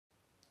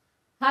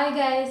Hi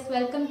guys,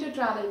 welcome to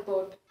Travel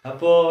Port.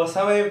 അപ്പോൾ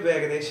സമയം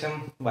ഏകദേശം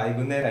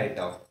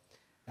വൈകുന്നേരമായിട്ടോ.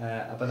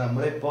 അപ്പോൾ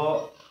നമ്മളിപ്പോൾ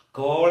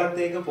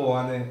കോവളത്തേക്ക്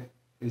പോകാന്ന്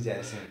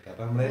വിചാരിച്ചു നിൽക്കുക.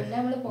 അപ്പോൾ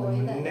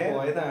മുന്നേ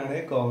പോയതാണ്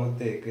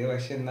കോവളത്തേക്ക്.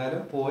 പക്ഷെ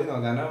എന്നാലും പോയി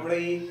നോക്കാം. കാരണം നമ്മുടെ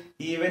ഈ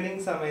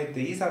ഈവനിങ് സമയത്ത്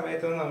ഈ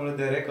സമയത്തൊന്നും നമ്മൾ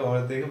ഇതുവരെ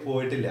കോവളത്തേക്ക്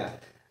പോയിട്ടില്ല.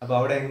 അപ്പോൾ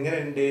അവിടെ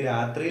എങ്ങനെയുണ്ട്,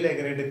 രാത്രിയിൽ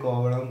എങ്ങനെയുണ്ട്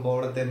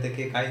കോവളത്തെ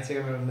എന്തൊക്കെ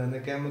കാഴ്ചകളുണ്ട്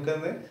എന്നൊക്കെ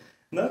നമുക്കൊന്ന്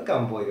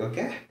നോക്കാൻ പോയി.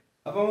 ഓക്കെ,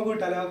 അപ്പോൾ നമുക്ക്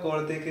വിട്ടാലോ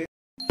കോവളത്തേക്ക്.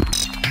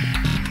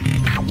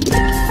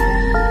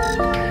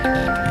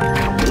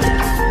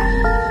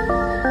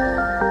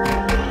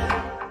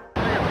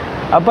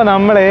 അപ്പോൾ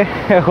നമ്മൾ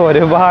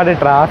ഒരുപാട്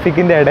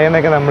ട്രാഫിക്കിന്റെ ഇടയിൽ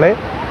നിന്നൊക്കെ നമ്മൾ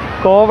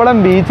കോവളം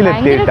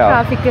ബീച്ചിലെത്തി കേട്ടോ.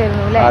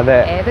 അതെ,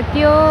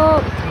 ഏതൊക്കെയോ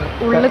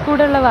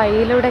ഉള്ളിൽക്കൂടെയുള്ള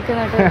വഴിയിലൂടെ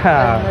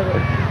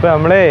ഇപ്പൊ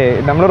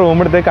നമ്മള് റൂം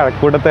എടുത്ത്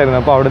കഴക്കൂട്ടത്തായിരുന്നു.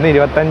 അപ്പോൾ അവിടുന്ന്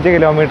 25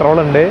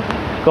 കിലോമീറ്ററോളം ഉണ്ട്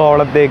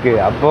കോവളത്തേക്ക്.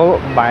 അപ്പോൾ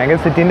ഭയങ്കര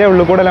സിറ്റിന്റെ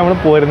ഉള്ളിൽ കൂടെ നമ്മൾ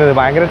പോരുന്നത്,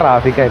 ഭയങ്കര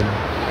ട്രാഫിക്കായിരുന്നു.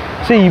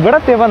 പക്ഷെ ഇവിടെ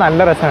എത്തിയപ്പോൾ നല്ല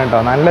രസമാണ്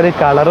കേട്ടോ. നല്ലൊരു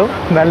കളറും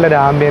നല്ലൊരു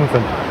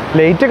ആംബിയൻസും.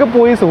 ലൈറ്റൊക്കെ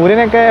പോയി,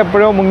 സൂര്യനൊക്കെ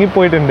എപ്പോഴോ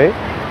മുങ്ങിപ്പോയിട്ടുണ്ട്.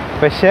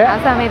 പക്ഷെ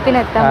സമയത്തിന്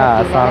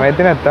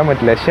എത്താൻ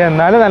പറ്റില്ല. പക്ഷെ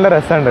എന്നാലും നല്ല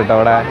രസമുണ്ട് കേട്ടോ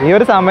അവിടെ. ഈ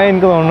ഒരു സമയം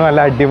എനിക്ക് തോന്നുന്നു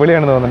നല്ല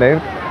അടിപൊളിയാണെന്ന്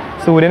തോന്നുന്നുണ്ട്.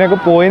 സൂര്യനൊക്കെ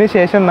പോയതിന്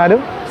ശേഷം എന്നാലും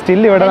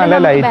സ്റ്റിൽ ഇവിടെ നല്ല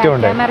ലൈറ്റും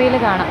ഉണ്ട്.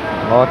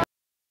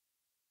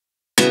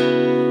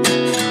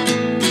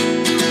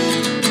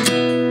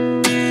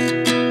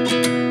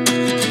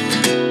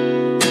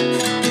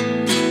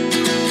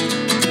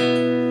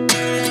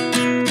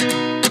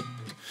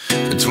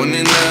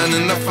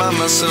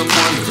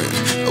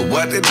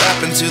 What did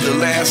happen to the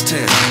last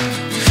 10?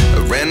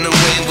 I ran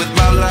away with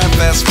my life,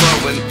 fast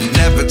forward,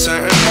 never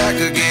turn back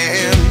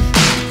again.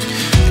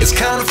 It's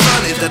kind of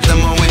funny that the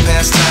more we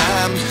pass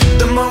time,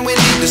 the more we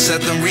need to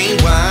set them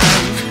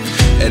rewind.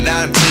 And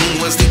 19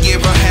 was the year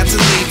I had to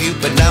leave you,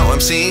 but now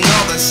I'm seeing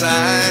all the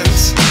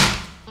signs.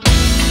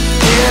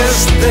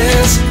 Is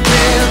this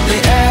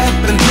really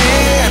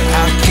happening?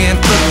 I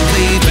can't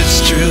believe it's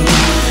true.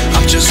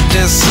 I'm just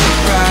as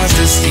surprised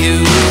as you.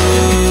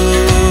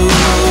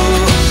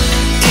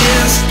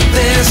 Is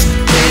this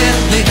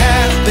really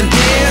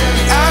happening?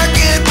 I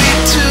can't be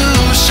too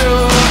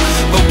sure,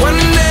 but one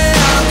day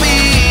I'll be.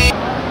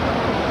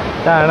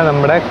 ഇതാണ്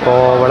നമ്മുടെ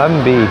Kovalam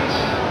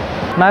beach.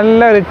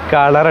 നല്ലൊരു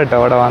colour കേട്ടോ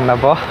ഇവിടെ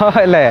വന്നപ്പോൾ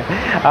അല്ലേ.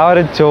 ആ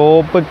ഒരു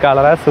ചുവപ്പ്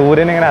കളർ, ആ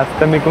സൂര്യൻ ഇങ്ങനെ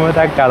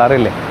അസ്തമിക്കുമ്പോഴത്തെ ആ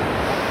കളറില്ലേ,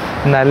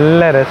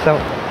 നല്ല രസം.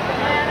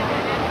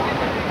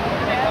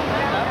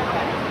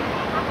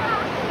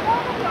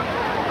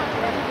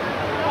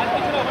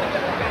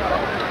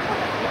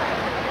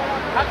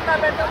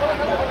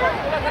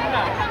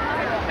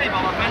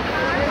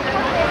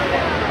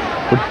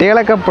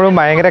 കുട്ടികളൊക്കെ എപ്പോഴും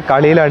ഭയങ്കര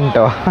കളിയിലാണ്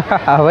കേട്ടോ.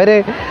 അവര്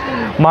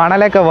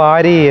മണലൊക്കെ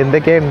വാരി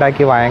എന്തൊക്കെ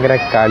ഉണ്ടാക്കി ഭയങ്കര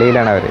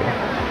കളിയിലാണ് അവര്.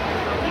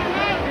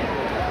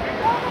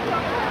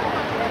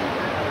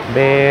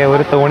 ദേ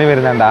ഒരു തോണി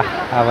വരുന്നുണ്ടാ.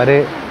 അവര്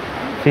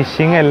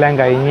ഫിഷിങ് എല്ലാം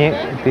കഴിഞ്ഞ്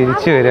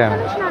തിരിച്ചു വരികയാണ്.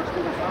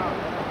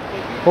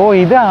 ഓ,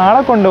 ഇത്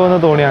ആളെ കൊണ്ടുപോകുന്ന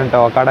തോണിയാണ്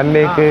കേട്ടോ.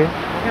 കടലിലേക്ക്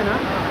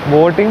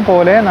ബോട്ടിങ്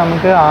പോലെ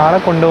നമുക്ക്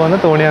ആളെ കൊണ്ടുപോകുന്ന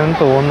തോണിയാണെന്ന്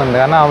തോന്നുന്നുണ്ട്.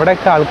 കാരണം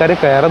അവിടെയൊക്കെ ആൾക്കാർ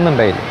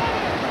കയറുന്നുണ്ടായില്ല.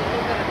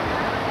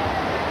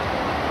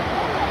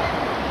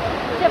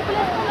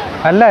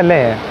 അല്ല അല്ലേ,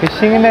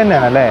 ഫിഷിങ്ങിൻ്റെ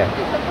തന്നെയാണ് അല്ലേ,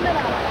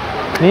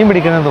 മീൻ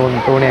പിടിക്കുന്ന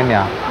തോണി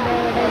തന്നെയാ.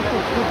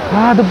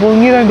 അത്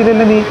പൊങ്ങി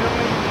കണ്ടില്ലല്ലോ നീ.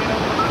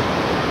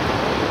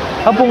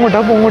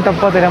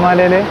 പൊങ്ങോട്ടപ്പ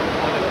തിരമാലയില്.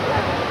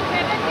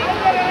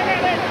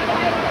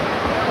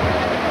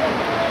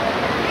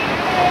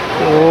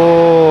 ഓ,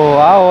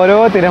 ആ ഓരോ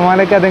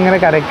തിരമാലയ്ക്ക് അതിങ്ങനെ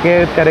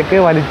കരക്ക്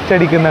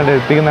വലിച്ചടിക്കുന്നുണ്ട്,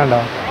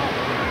 എത്തിക്കുന്നുണ്ടോ.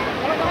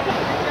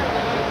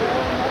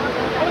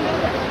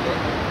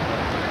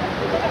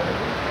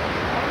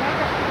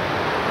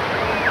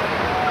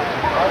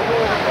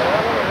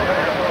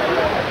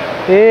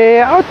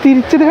 ആ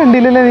തിരിച്ചത്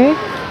കണ്ടില്ലല്ലേ നീ.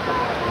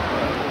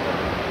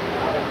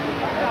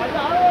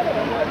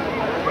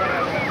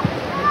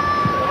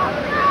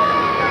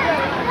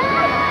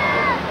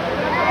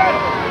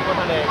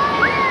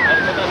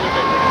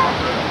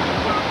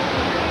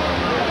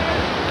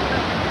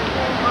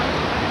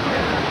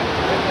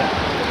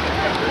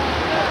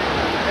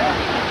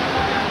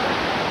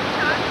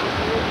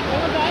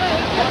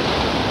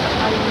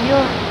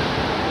 അയ്യോ,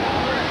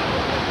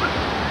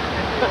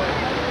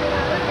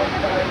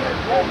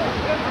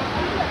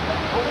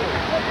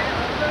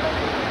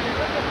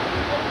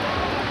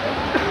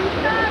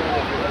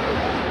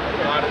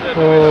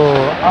 ഓ,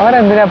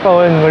 അവരെന്തിനാ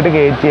ഇങ്ങോട്ട്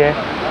കയറ്റിയേ.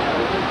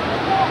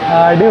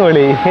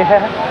 അടിപൊളി.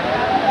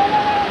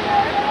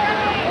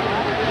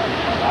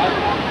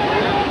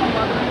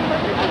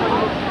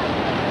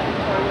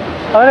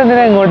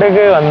 അവരെന്തിനാ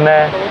ഇങ്ങോട്ടേക്ക് വന്നേ?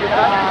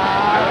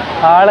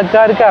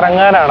 ആൾക്കാർക്ക്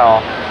ഇറങ്ങാനാണോ?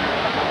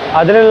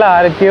 അതിലുള്ള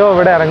ആരൊക്കെയോ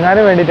ഇവിടെ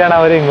ഇറങ്ങാനും വേണ്ടിയിട്ടാണ്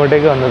അവർ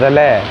ഇങ്ങോട്ടേക്ക് വന്നത്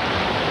അല്ലേ.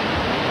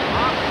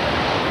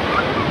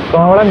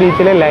 കോവളം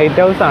ബീച്ചിലെ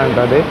ലൈറ്റ് ഹൗസ് ആണ്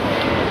കേട്ടോ അത്.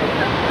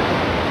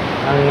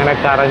 അങ്ങനെ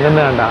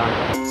കറങ്ങുന്നത് കണ്ടാ.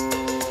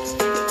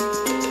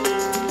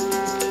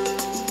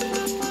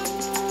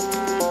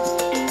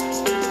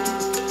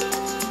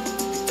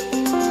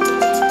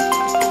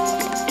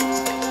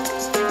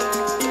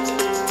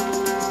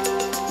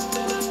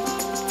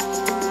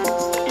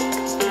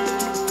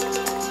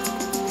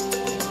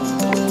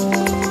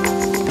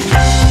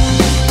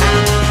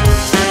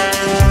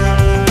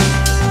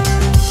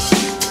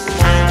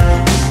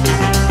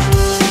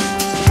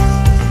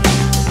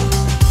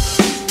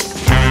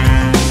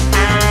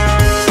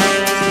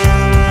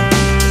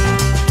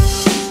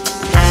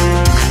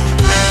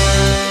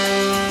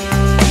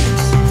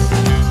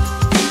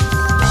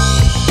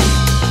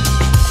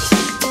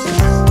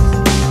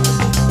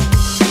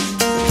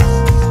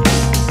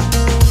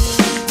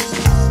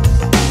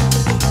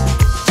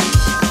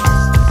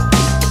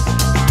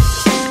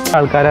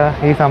 ആൾക്കാരാ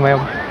ഈ സമയം.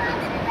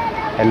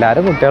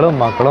 എല്ലാവരും കുട്ടികളും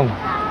മക്കളും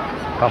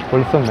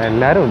കപ്പിൾസും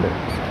എല്ലാവരും ഉണ്ട്.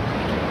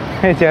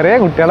 ചെറിയ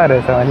കുട്ടികളാണ്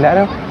രസം.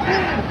 എല്ലാവരും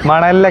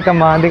മണലിലൊക്കെ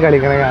മാന്തി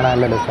കളിക്കണ കാണാൻ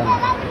നല്ല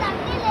രസമാണ്.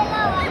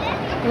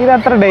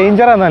 ഇതത്ര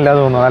ഡേഞ്ചറൊന്നുമല്ല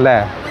തോന്നുന്നു അല്ലേ.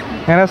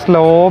 ഇങ്ങനെ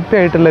സ്ലോപ്പി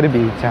ആയിട്ടുള്ളൊരു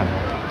ബീച്ചാണ്.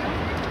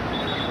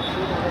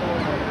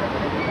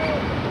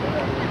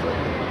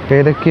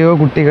 ഏതൊക്കെയോ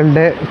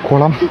കുട്ടികളുടെ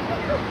കുളം,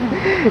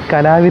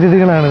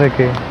 കലാവിരുതുകളാണ്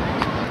ഇതൊക്കെ.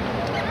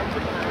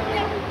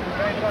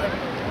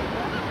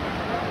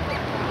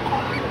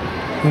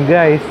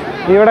 ഗൈസ്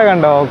ഇവിടെ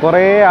കണ്ടോ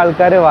കുറേ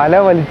ആൾക്കാർ വല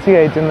വലിച്ച്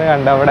കയറ്റുന്നത്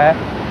കണ്ടോ. അവിടെ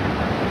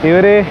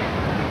ഇവര്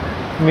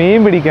മീൻ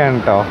പിടിക്കാൻ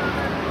കേട്ടോ.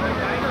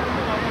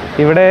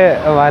 ഇവിടെ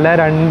വല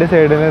രണ്ട്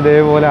സൈഡിന്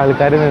ഇതേപോലെ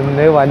ആൾക്കാർ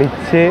നിന്ന്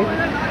വലിച്ച്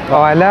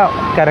വല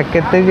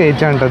കരക്കത്ത്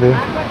കയറ്റാണ്ടത്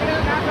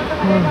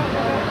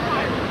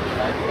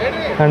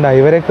കണ്ടോ.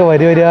 ഇവരൊക്കെ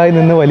വരിവരിയായി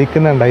നിന്ന്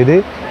വലിക്കുന്നുണ്ടോ. ഇത്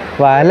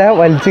വല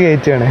വലിച്ച്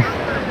കയറ്റാണ്.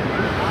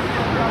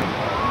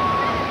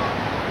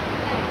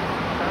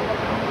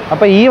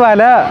 അപ്പം ഈ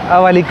വല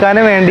വലിക്കാൻ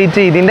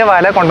വേണ്ടിയിട്ട് ഇതിൻ്റെ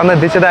വല കൊണ്ടുവന്ന്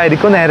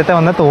എത്തിച്ചതായിരിക്കും നേരത്തെ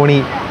വന്ന തോണി.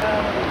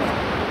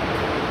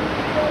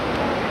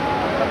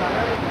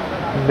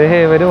 ഇതേ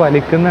ഇവർ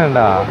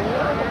വലിക്കുന്നുണ്ടാ.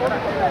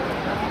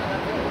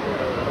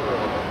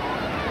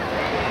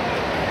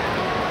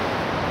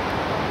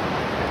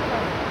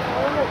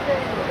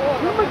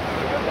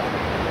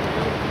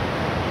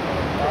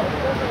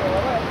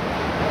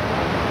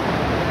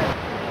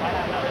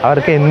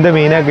 അവർക്ക് എന്ത്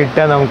മീനാ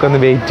കിട്ടുക നമുക്കൊന്ന്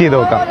വെയിറ്റ് ചെയ്ത്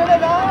നോക്കാം.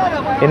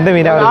 എന്ത്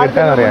മീനാ അവർക്ക്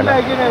കിട്ടാന്ന് അറിയാലോ.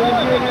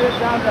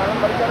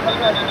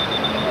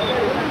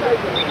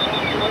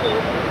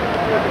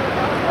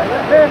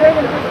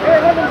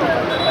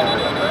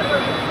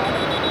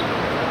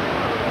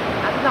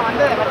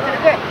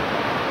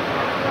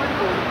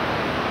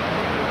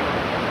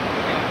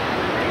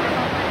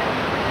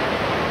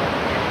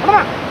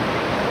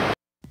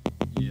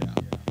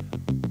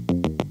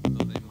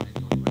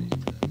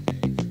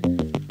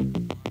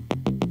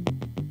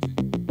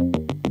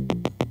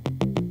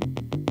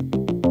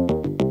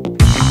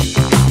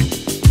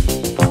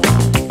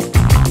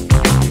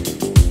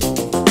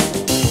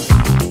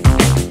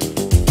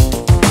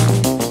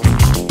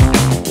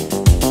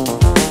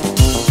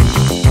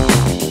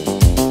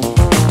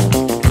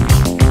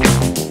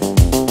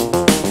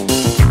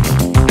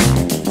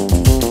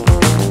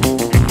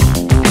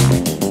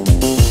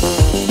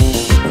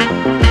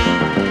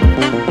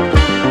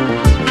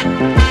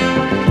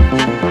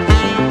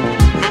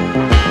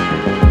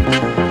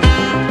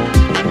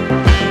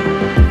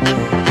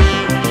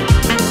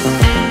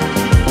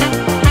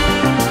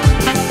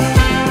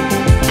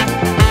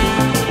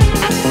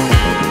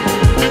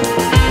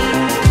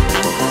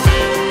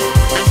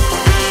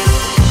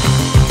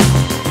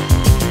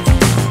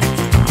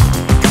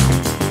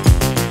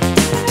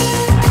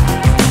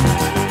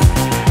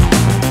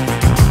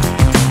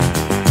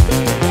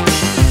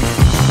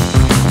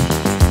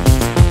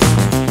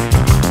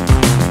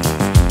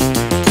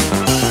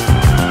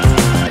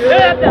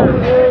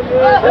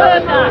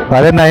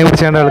 അതെന്നായി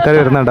കുറിച്ചാണ്ട് ആൾക്കാർ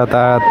വരുന്നുണ്ടോ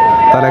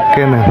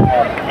തലക്കേന്ന്.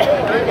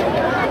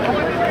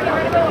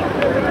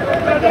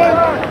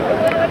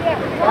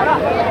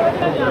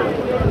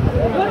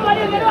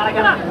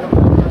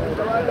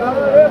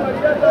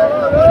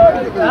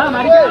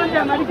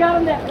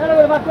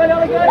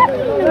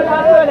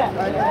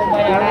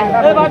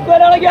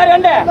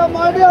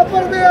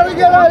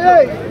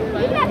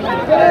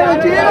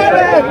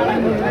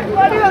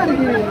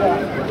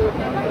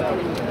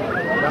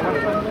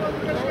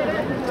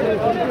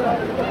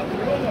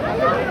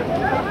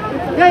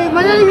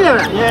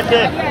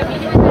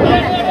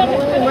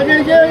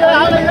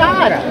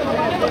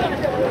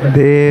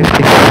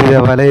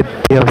 വല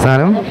എത്തി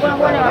അവസാനം.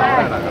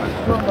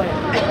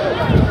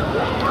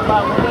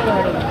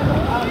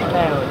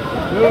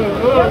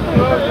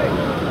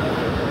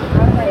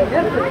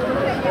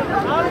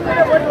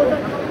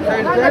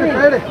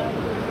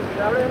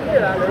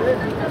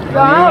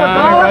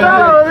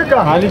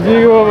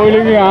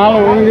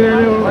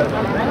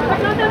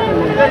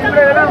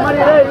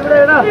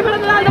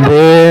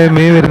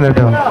 മീൻ വരുന്ന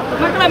കേട്ടോ.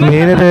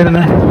 മീനല്ലേ വരുന്ന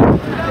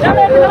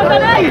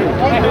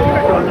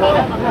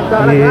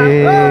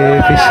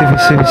ഫിഷ്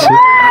ഫിഷ് ഫിഷ്.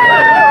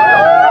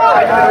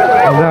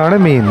 ഇതാണ്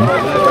മീൻ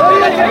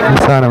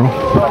സാധനം.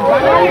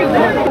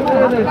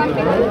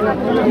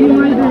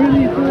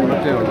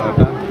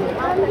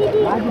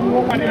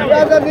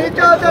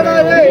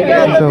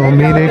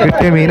 മീന്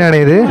കിട്ടിയ മീനാണ്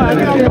ഇത്.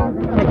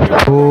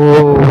 ഓ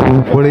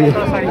പൊളി.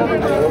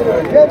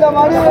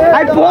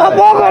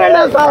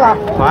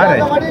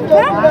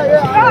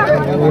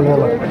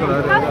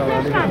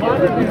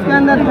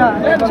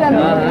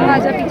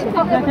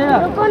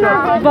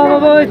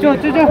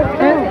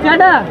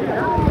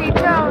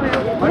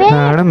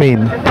 ആണ് മീൻ.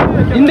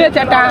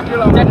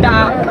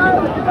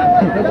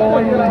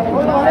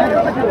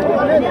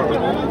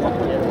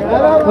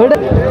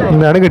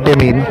 ഇതാണ് കിട്ടിയ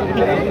മീൻ.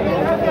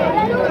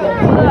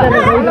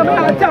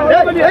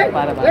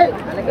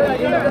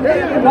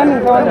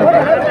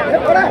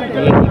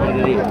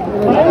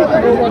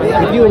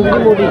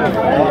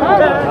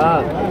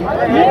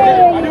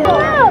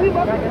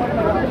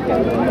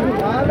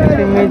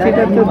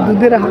 মেয়েটা তো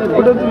দুধের হাত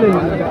ফটো তুলে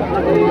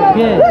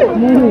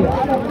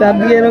তার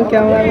দিয়ে এরকম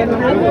ক্যামেরা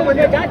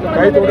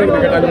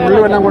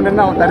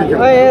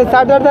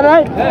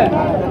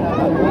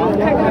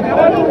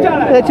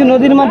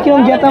নদীর মাছ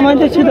কিরকম জেতা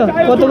মাছ ছিল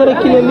কত করে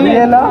কিলো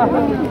নিয়ে এলো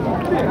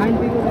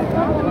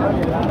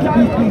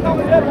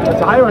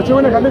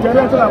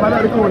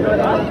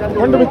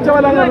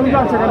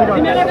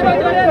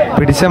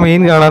പിടിച്ച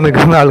മീൻ കാണാൻ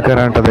നിൽക്കുന്ന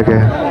ആൾക്കാരാണ് അതൊക്കെ.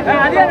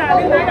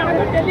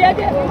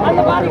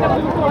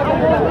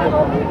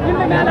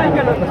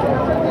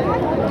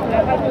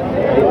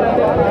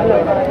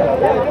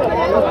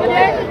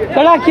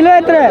 കിലോ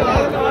എത്ര?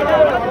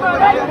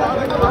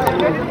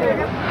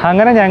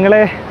 അങ്ങനെ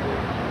ഞങ്ങള്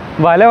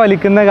വല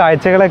വലിക്കുന്ന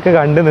കാഴ്ചകളൊക്കെ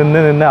കണ്ട്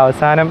നിന്ന്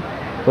അവസാനം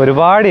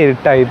ഒരുപാട്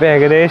ഇരുട്ടായി. ഇപ്പോൾ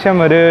ഏകദേശം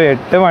ഒരു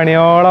 8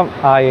 മണിയോളം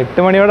 8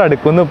 മണിയോട്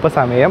അടുക്കുന്നു ഇപ്പോൾ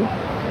സമയം.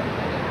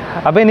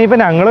 അപ്പോൾ ഇനിയിപ്പോൾ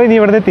ഞങ്ങളും ഇനി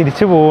ഇവിടുന്ന്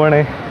തിരിച്ചു പോവുകയാണ്.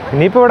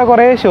 ഇനിയിപ്പോൾ ഇവിടെ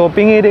കുറേ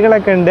ഷോപ്പിംഗ്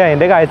ഏരിയകളൊക്കെ ഉണ്ട്,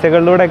 അതിൻ്റെ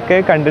കാഴ്ചകളിലൂടെയൊക്കെ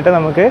കണ്ടിട്ട്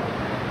നമുക്ക്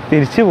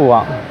തിരിച്ചു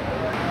പോവാം.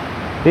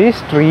 ഈ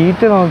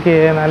സ്ട്രീറ്റ്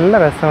നോക്കിയേ നല്ല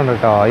രസമുണ്ട്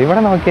കേട്ടോ.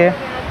 ഇവിടെ നോക്കിയേ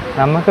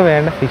നമുക്ക്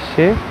വേണ്ട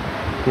ഫിഷ്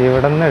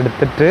ഇവിടെ നിന്ന്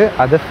എടുത്തിട്ട്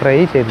അത് ഫ്രൈ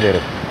ചെയ്ത്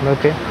തരും.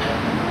 നോക്കിയേ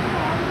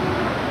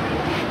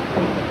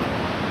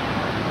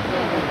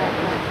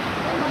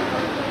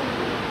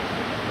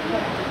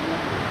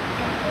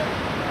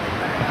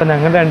അപ്പം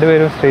ഞങ്ങൾ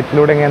രണ്ടുപേരും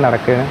സ്ട്രീറ്റിലൂടെ ഇങ്ങനെ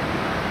നടക്കുകയാണ്.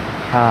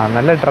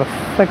 നല്ല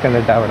ഡ്രസ്സൊക്കെ ഉണ്ട്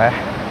കേട്ടോ അവിടെ,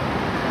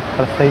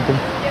 ഡ്രസ്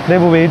ഐറ്റംസ്.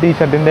 ഇതേപോലെ ഈ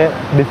ടീഷർട്ടിൻ്റെ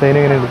ഡിസൈൻ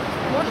എങ്ങനെയുണ്ട്?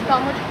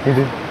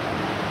 ഇത്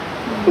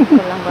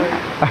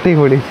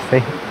അടിപൊളി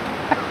ഡിസൈൻ,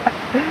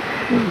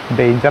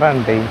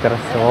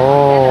 ഡേഞ്ചറസ്. ഓ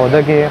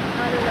ഇതൊക്കെ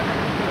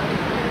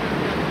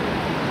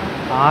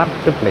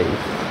ആർട്ട്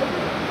പ്ലേസ്.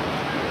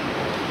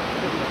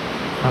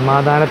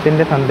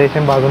 സമാധാനത്തിൻ്റെ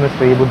സന്ദേശം പാകുന്ന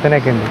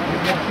ശ്രീബുദ്ധനൊക്കെ ഉണ്ട്.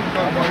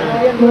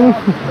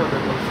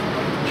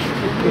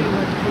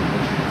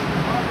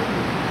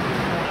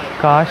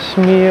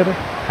 കാശ്മീർ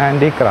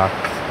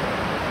ഹാൻഡിക്രാഫ്റ്റ്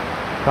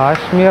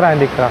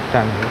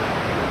ആണ്.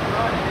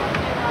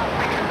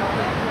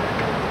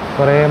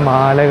 കുറേ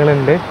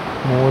മാലകളുണ്ട്,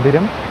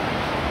 മോതിരം.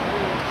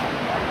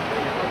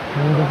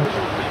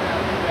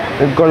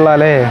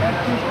 കൊള്ളാലേ,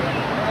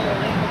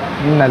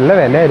 നല്ല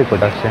വില ആയിരിക്കും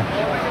കേട്ടോ. പക്ഷെ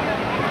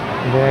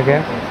ഇതൊക്കെ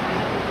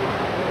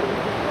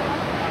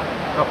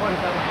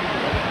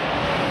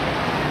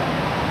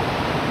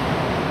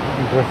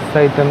ഡ്രസ്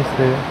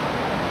ഐറ്റംസ്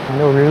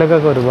അതിൻ്റെ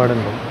ഉള്ളിലൊക്കെ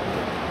ഒരുപാടുണ്ട്.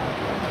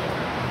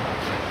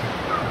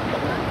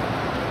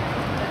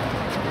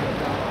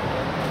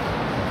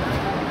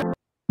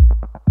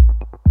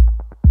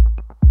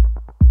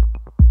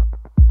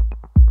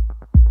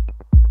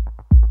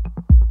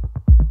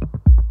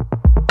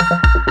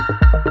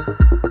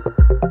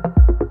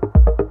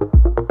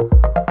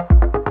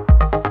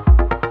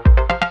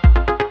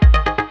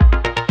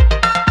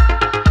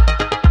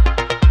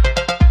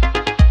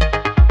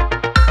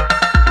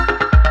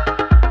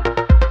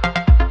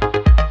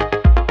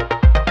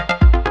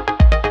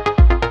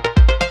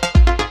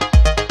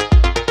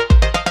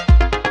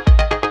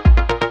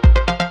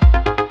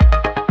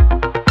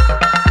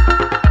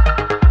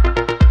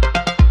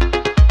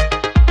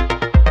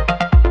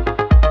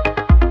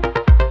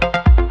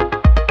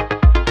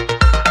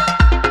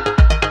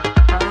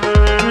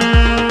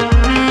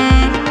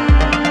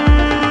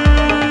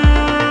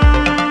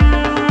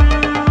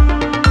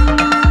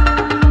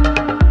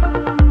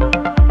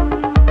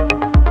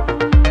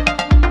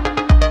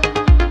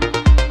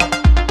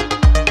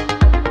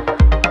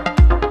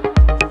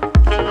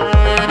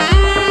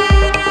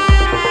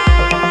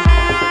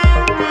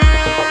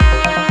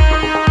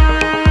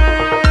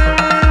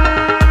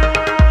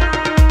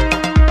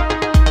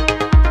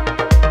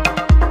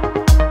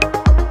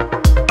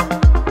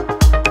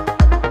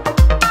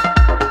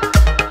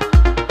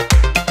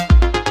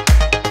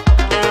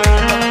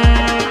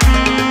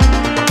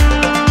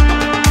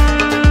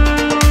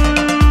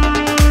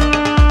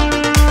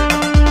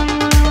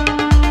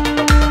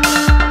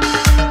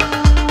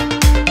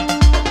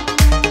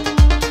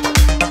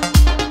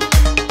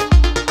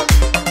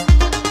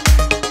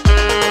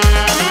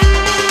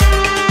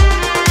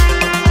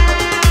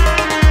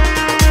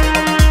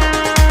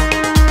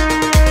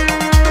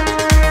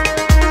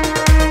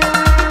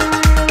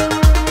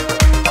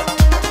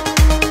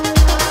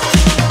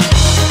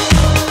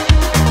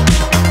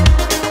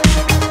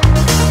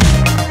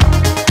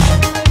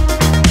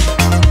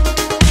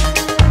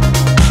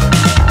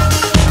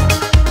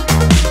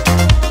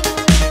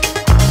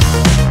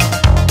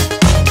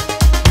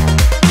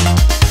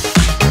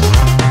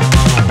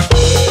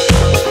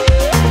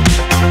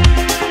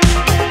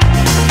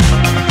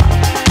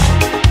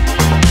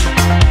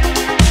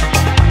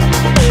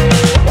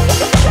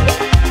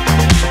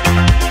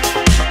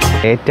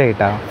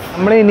 ലേറ്റായിട്ടാണ്.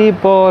 നമ്മൾ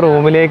ഇനിയിപ്പോൾ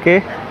റൂമിലേക്ക്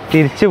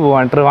തിരിച്ചു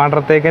പോവാണ്,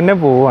 ട്രിവാൻഡ്രത്തേക്ക് തന്നെ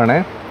പോവുകയാണ്.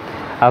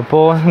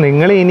 അപ്പോൾ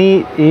നിങ്ങൾ ഇനി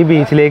ഈ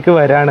ബീച്ചിലേക്ക്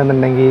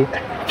വരികയാണെന്നുണ്ടെങ്കിൽ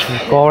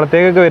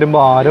കോവളത്തേക്കൊക്കെ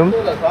വരുമ്പോൾ ആരും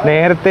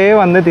നേരത്തെ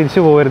വന്ന്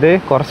തിരിച്ചു പോകരുത്.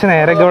 കുറച്ച്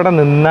നേരമൊക്കെ ഇവിടെ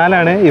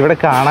നിന്നാലാണ് ഇവിടെ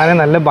കാണാൻ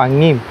നല്ല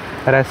ഭംഗിയും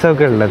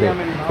രസമൊക്കെ ഉള്ളത്.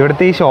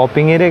 ഇവിടുത്തെ ഈ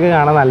ഷോപ്പിംഗ് ഏരിയ ഒക്കെ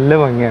കാണാൻ നല്ല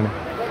ഭംഗിയാണ്.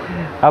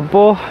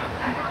 അപ്പോൾ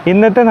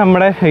ഇന്നത്തെ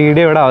നമ്മുടെ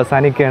വീഡിയോ ഇവിടെ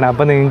അവസാനിക്കുകയാണ്.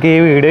 അപ്പോൾ നിങ്ങൾക്ക് ഈ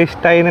വീഡിയോ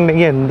ഇഷ്ടമായി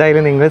എന്നുണ്ടെങ്കിൽ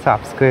എന്തായാലും നിങ്ങൾ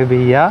സബ്സ്ക്രൈബ്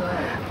ചെയ്യുക.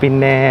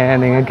 പിന്നെ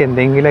നിങ്ങൾക്ക്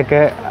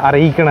എന്തെങ്കിലുമൊക്കെ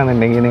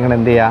അറിയിക്കണമെന്നുണ്ടെങ്കിൽ നിങ്ങൾ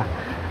എന്ത് ചെയ്യുക,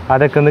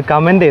 അതൊക്കെ ഒന്ന്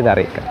കമൻറ്റ് ചെയ്ത്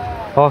അറിയിക്കുക.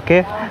 ഓക്കെ,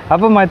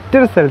 അപ്പോൾ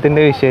മറ്റൊരു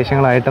സ്ഥലത്തിൻ്റെ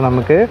വിശേഷങ്ങളായിട്ട്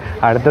നമുക്ക്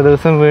അടുത്ത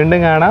ദിവസം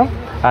വീണ്ടും കാണാം.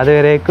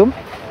 അതുവരേക്കും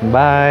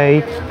ബൈ.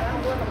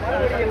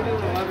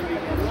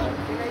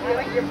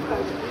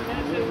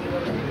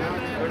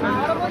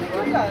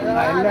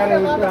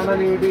 എല്ലാവരും